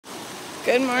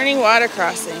Good morning, water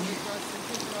crossing. Woo,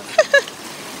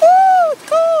 it's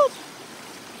cold.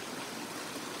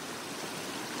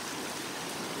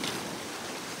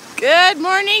 Good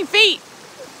morning, feet.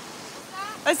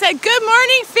 I said, good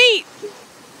morning, feet.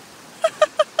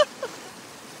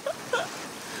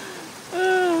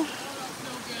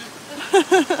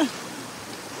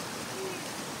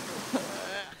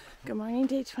 Good morning,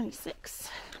 day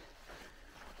 26.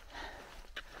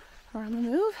 We're on the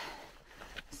move,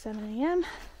 7 a.m.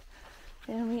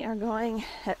 and we are going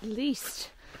at least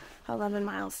 11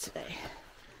 miles today.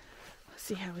 Let's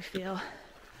see how we feel.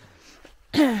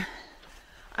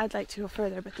 I'd like to go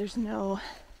further, but there's no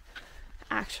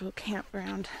actual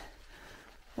campground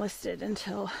listed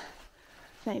until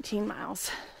 19 miles.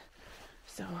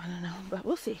 So I don't know, but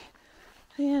we'll see.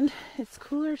 And it's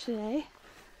cooler today,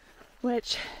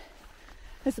 which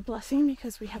is a blessing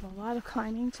because we have a lot of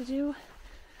climbing to do.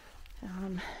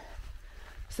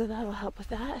 So that'll help with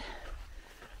that.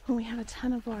 And we have a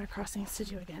ton of water crossings to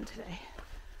do again today.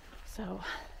 So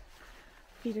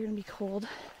feet are gonna be cold.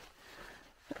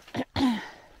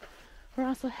 We're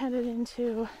also headed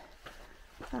into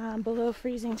below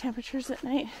freezing temperatures at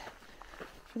night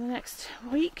for the next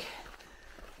week,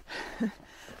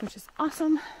 which is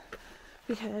awesome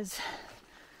because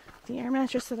the air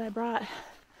mattress that I brought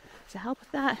to help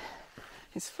with that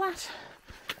is flat.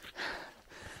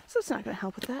 So it's not going to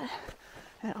help with that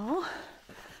at all.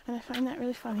 And I find that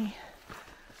really funny.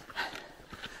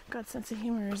 God's sense of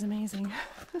humor is amazing.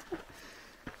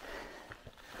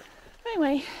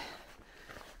 Anyway,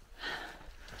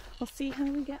 we'll see how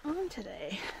we get on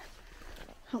today.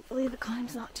 Hopefully the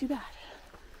climb's not too bad.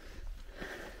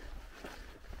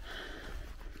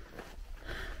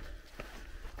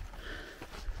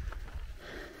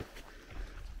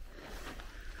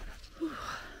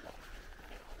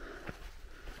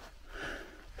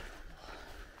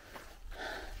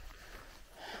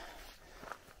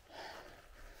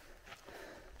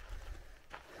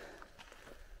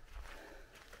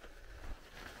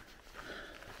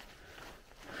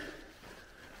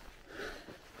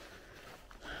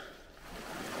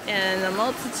 And the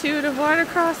multitude of water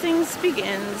crossings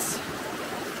begins.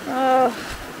 Oh.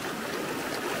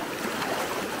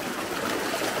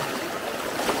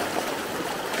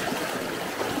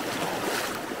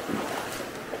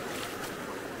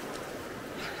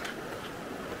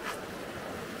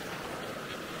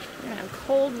 You're gonna have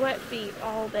cold, wet feet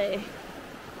all day.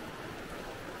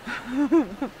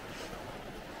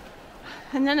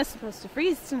 And then it's supposed to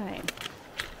freeze tonight.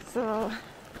 So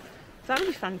that'll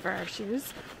be fun for our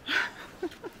shoes.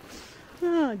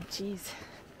 Oh, jeez.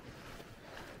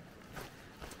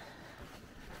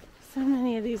 So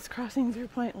many of these crossings are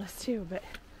pointless too, but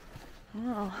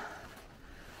oh.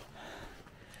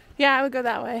 Yeah, I would go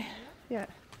that way. Yeah.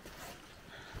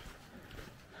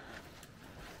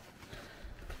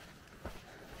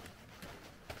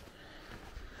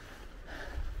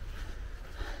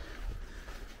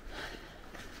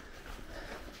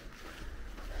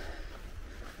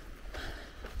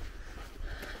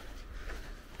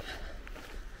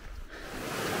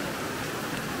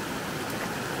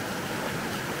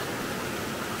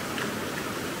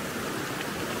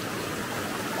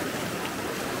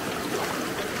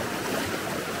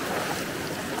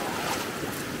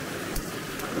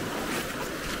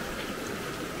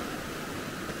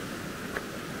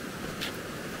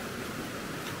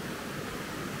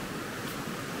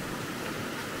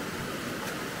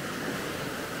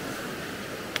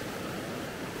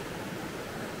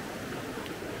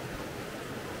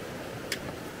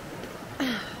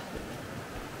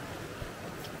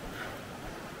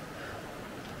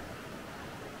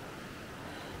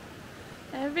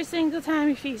 Every single time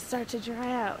your feet start to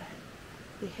dry out,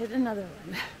 you hit another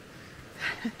one.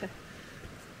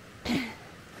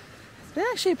 It's been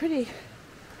actually a pretty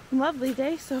lovely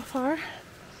day so far.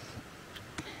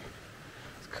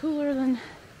 It's cooler than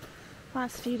the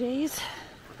last few days.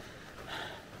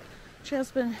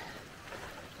 Trail's been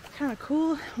kind of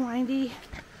cool, windy,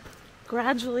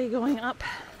 gradually going up.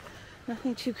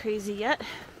 Nothing too crazy yet.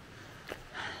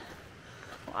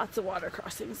 Lots of water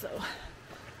crossings though.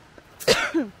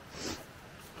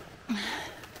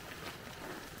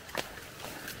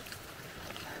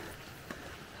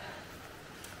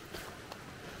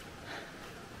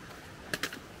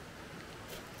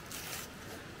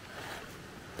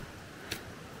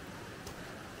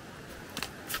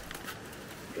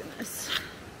 Goodness.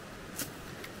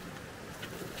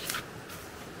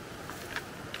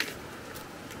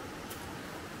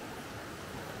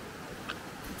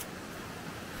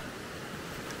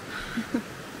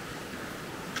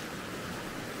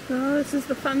 So this is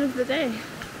the fun of the day.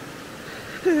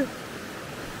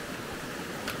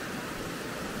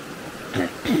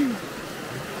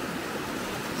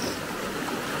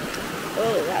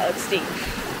 steep.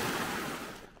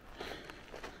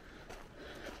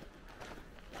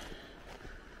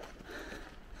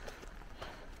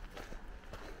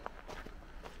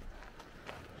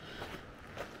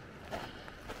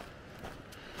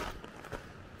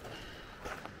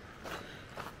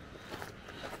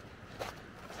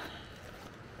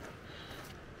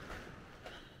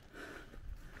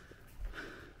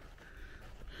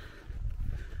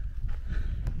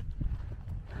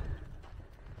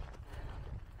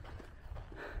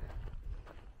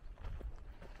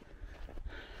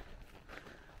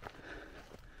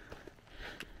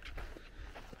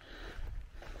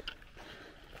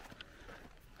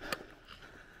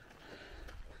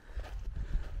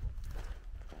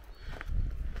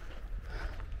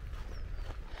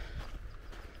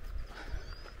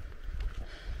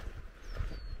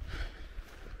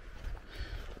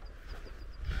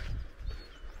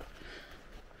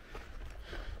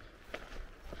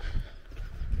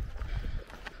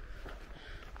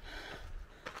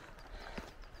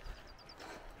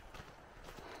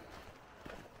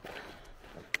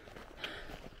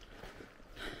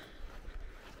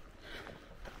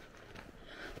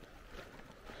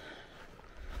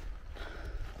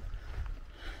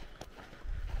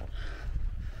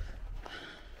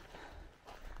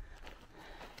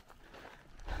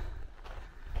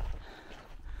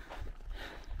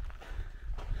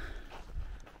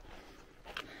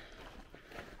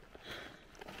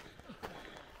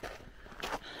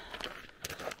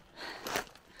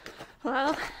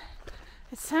 Well,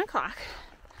 it's 10 o'clock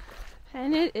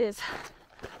and it is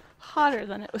hotter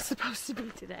than it was supposed to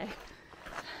be today.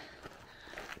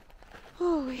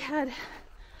 Oh, we had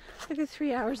a good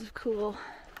 3 hours of cool,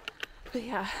 but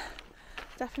yeah,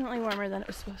 definitely warmer than it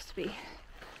was supposed to be.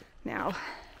 Now,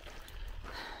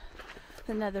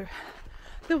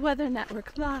 the Weather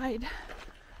Network lied.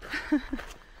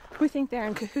 We think they're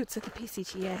in cahoots with the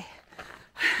PCTA.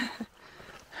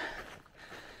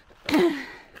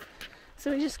 So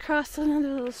we just crossed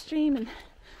another little stream and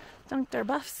dunked our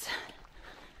buffs,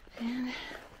 and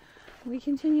we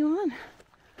continue on.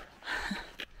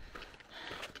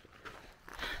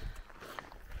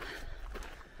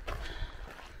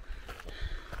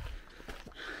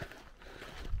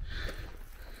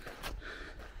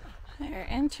 We're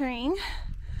entering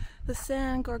the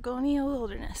San Gorgonio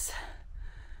Wilderness.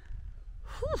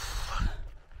 Whew.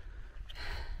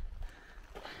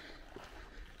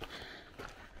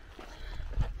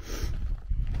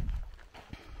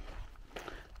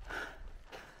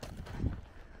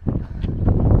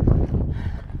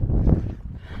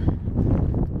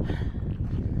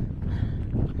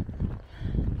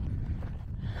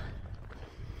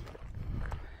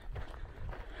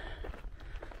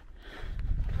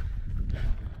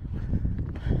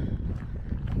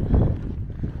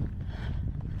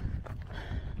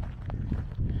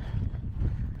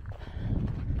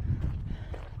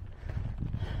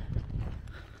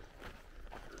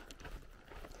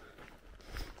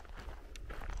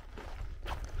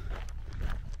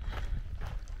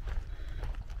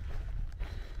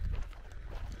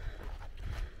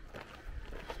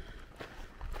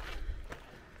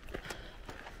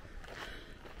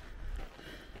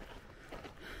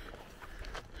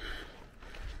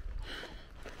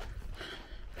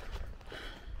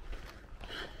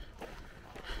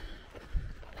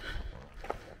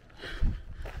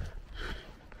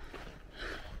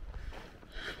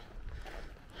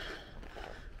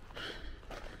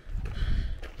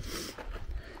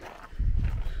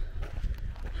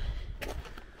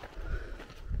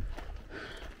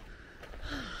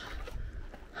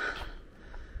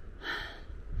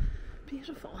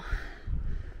 Beautiful.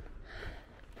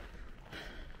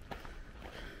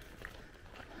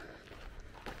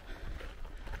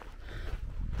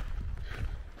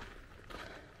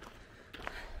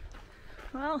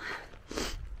 Well,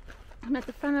 I'm at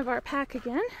the front of our pack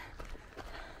again.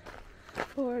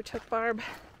 Or took Barb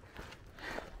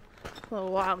a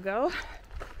little while ago.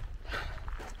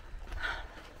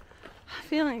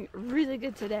 Feeling really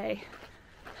good today.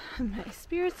 My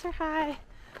spirits are high.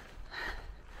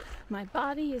 My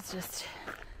body is just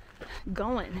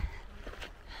going.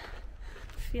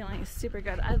 Feeling super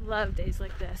good. I love days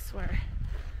like this where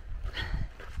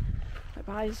my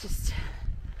body's just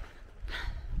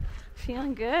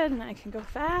feeling good and I can go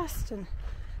fast and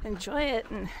enjoy it.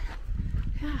 And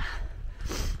yeah,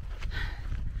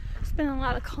 it's been a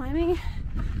lot of climbing,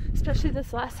 especially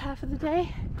this last half of the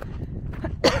day.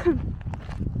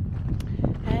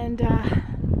 And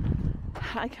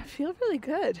I feel really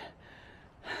good.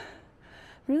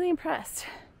 Really impressed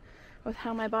with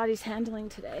how my body's handling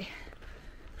today.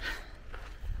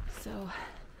 So,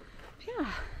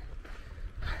 yeah.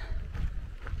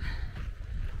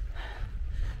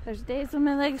 There's days when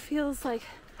my leg feels like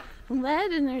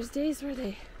lead, and there's days where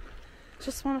they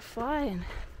just want to fly, and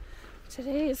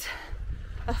today's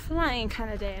a flying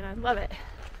kind of day, and I love it.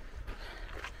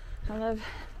 I love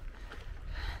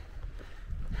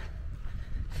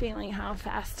feeling how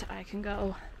fast I can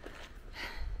go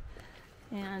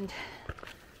and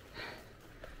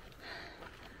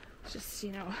just,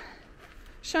 you know,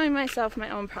 showing myself my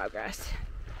own progress.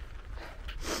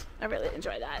 I really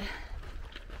enjoy that.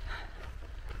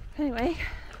 Anyway,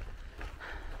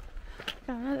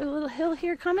 got another little hill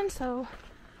here coming, so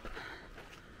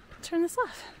I'll turn this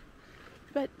off.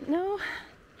 But no,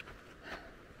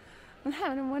 I'm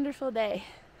having a wonderful day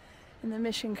in the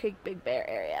Mission Creek Big Bear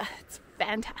area. It's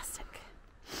fantastic.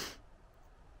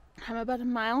 I'm about a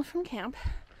mile from camp.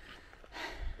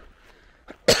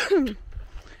 And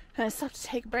I stopped to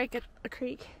take a break at a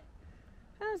creek.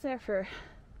 I was there for,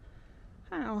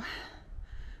 I don't know,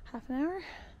 half an hour.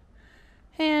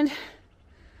 And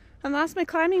I lost my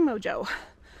climbing mojo.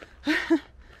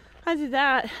 I did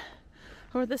that,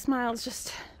 or this mile is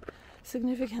just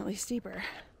significantly steeper.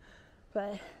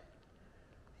 But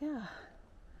yeah,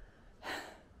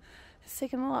 it's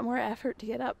taken a lot more effort to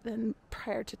get up than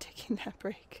prior to taking that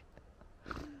break.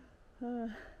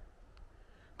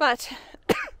 But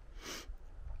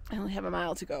I only have a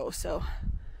mile to go, so,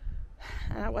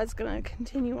 and I was gonna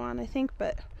continue on, I think,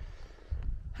 but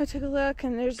I took a look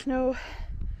and there's no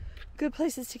good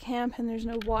places to camp and there's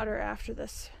no water after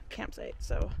this campsite,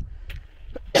 so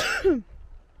and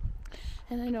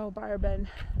I know Barb and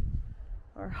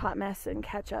or Hot Mess and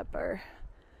Catch Up are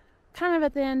kind of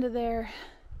at the end of their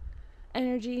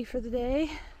energy for the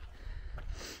day.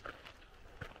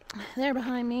 They're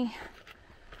behind me,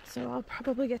 so I'll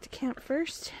probably get to camp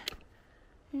first.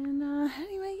 And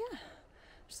anyway, yeah,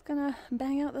 just gonna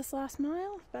bang out this last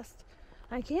mile best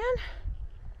I can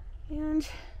and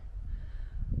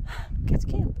get to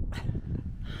camp.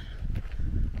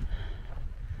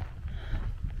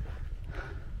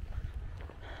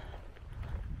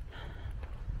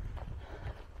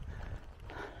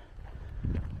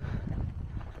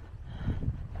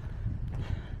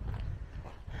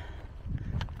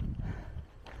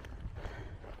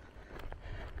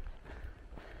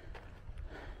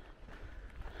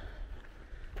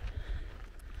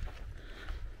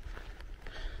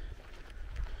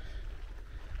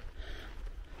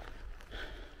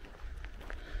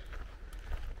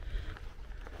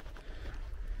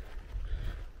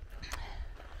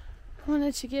 I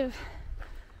wanted to give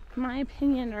my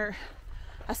opinion or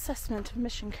assessment of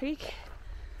Mission Creek.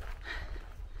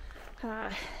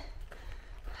 A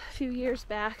few years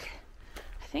back,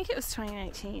 I think it was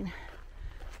 2019,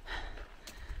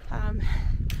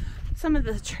 some of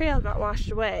the trail got washed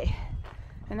away,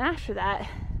 and after that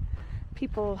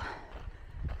people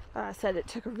said it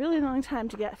took a really long time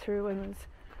to get through and was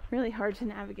really hard to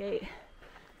navigate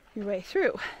your way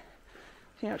through,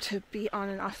 you know, to be on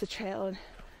and off the trail and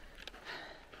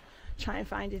try and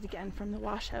find it again from the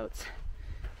washouts.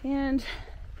 And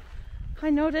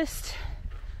I noticed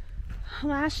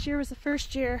last year was the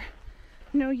first year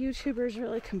no YouTubers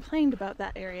really complained about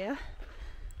that area,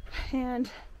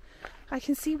 and I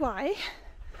can see why.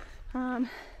 I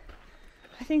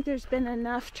think there's been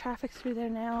enough traffic through there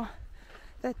now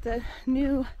that the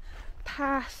new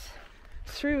path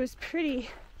through is pretty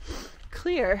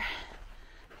clear.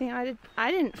 You know,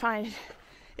 I didn't find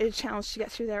it a challenge to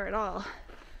get through there at all.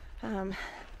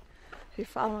 If you're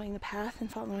following the path and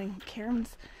following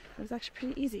cairns, it was actually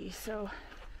pretty easy. So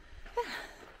yeah,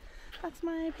 that's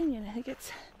my opinion. I think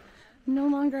it's no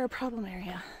longer a problem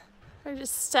area. We're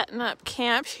just setting up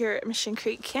camp here at Mission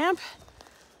Creek Camp,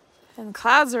 and the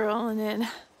clouds are rolling in.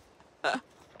 It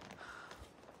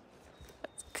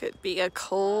could be a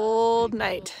cold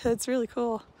night. That's really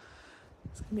cool.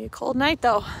 It's gonna be a cold night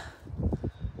though.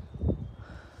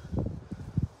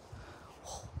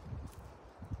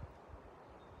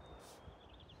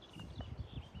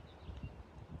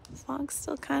 Fog's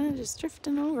still kind of just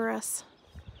drifting over us,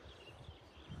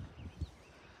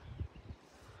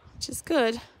 which is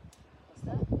good.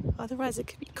 Otherwise it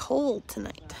could be cold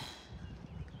tonight.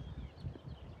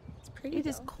 It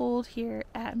is cold here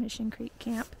at Mission Creek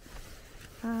Camp.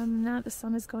 Now that the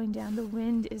sun is going down, the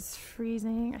wind is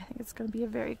freezing. I think it's going to be a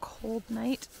very cold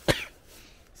night.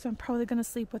 So I'm probably going to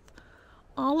sleep with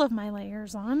all of my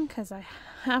layers on because I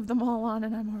have them all on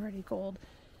and I'm already cold.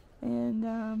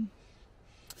 And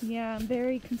yeah, I'm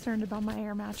very concerned about my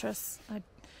air mattress. I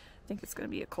think it's going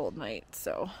to be a cold night,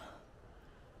 so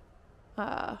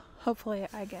hopefully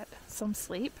I get some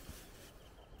sleep.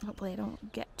 Hopefully I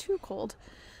don't get too cold.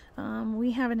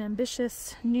 We have an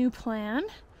ambitious new plan.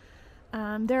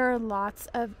 There are lots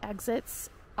of exits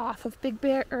off of Big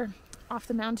Bear, or off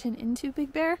the mountain into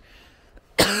Big Bear.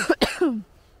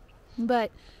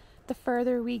 But the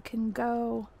further we can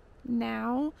go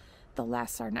now, the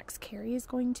less our next carry is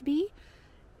going to be.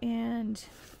 And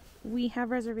we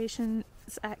have reservations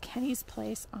at Kenny's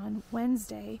place on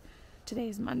Wednesday. Today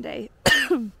is Monday.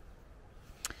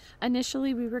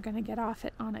 Initially, we were going to get off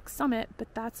at Onyx Summit, but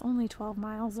that's only 12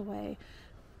 miles away.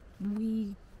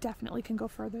 We definitely can go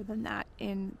further than that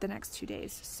in the next 2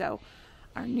 days. So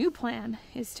our new plan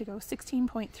is to go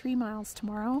 16.3 miles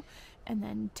tomorrow and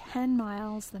then 10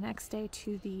 miles the next day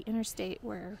to the interstate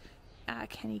where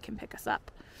Kenny can pick us up.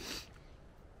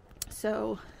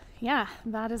 So yeah,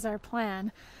 that is our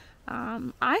plan.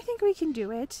 I think we can do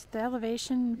it. The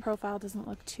elevation profile doesn't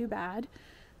look too bad.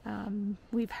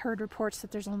 We've heard reports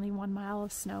that there's only 1 mile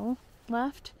of snow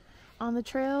left on the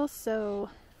trail, so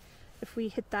if we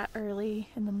hit that early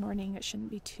in the morning, it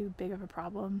shouldn't be too big of a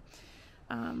problem.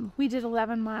 We did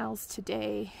 11 miles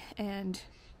today, and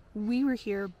we were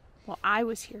here, well, I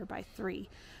was here by 3.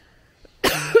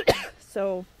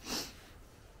 So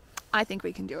I think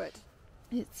we can do it.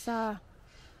 It's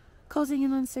closing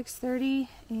in on 6:30,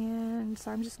 and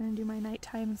so I'm just going to do my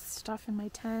nighttime stuff in my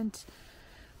tent.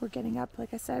 We're getting up,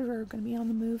 like I said, we're going to be on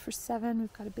the move for 7.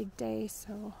 We've got a big day,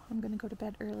 so I'm going to go to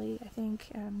bed early, I think,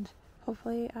 and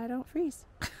hopefully I don't freeze.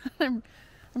 I'm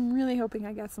really hoping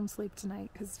I get some sleep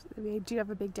tonight, because we do have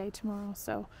a big day tomorrow,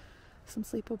 so some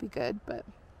sleep will be good, but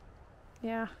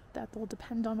yeah, that will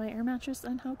depend on my air mattress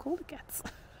and how cold it gets.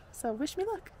 So wish me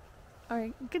luck.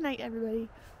 Alright, good night everybody.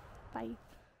 Bye.